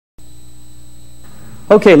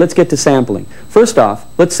Okay, let's get to sampling. First off,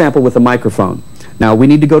 let's sample with a microphone. Now we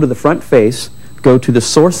need to go to the front face, go to the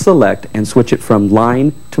source select, and switch it from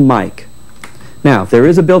line to mic. Now, there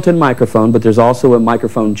is a built-in microphone, but there's also a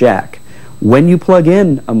microphone jack. When you plug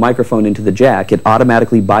in a microphone into the jack, it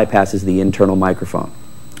automatically bypasses the internal microphone.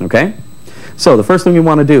 Okay? So the first thing we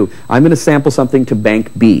want to do, I'm going to sample something to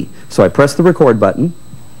bank B. So I press the record button.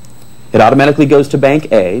 It automatically goes to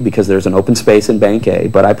bank A because there's an open space in bank A,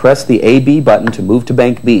 but I press the AB button to move to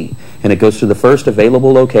bank B, and it goes to the first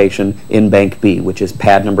available location in bank B, which is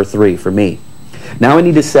pad number 3 for me. Now I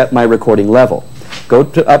need to set my recording level. Go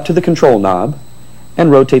up to the control knob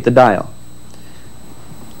and rotate the dial.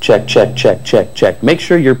 Check, check, check, check, check. Make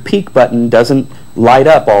sure your peak button doesn't light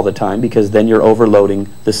up all the time because then you're overloading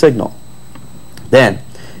the signal. Then,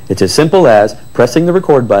 it's as simple as pressing the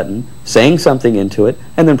record button, saying something into it,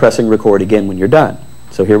 and then pressing record again when you're done.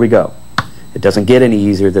 So here we go. It doesn't get any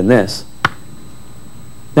easier than this.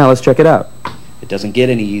 Now let's check it out. It doesn't get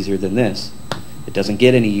any easier than this. It doesn't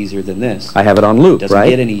get any easier than this. I have it on loop, right? It doesn't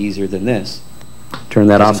get any easier than this. Turn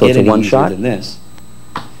that off so it's a one shot.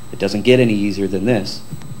 It doesn't get any easier than this.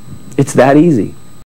 It's that easy.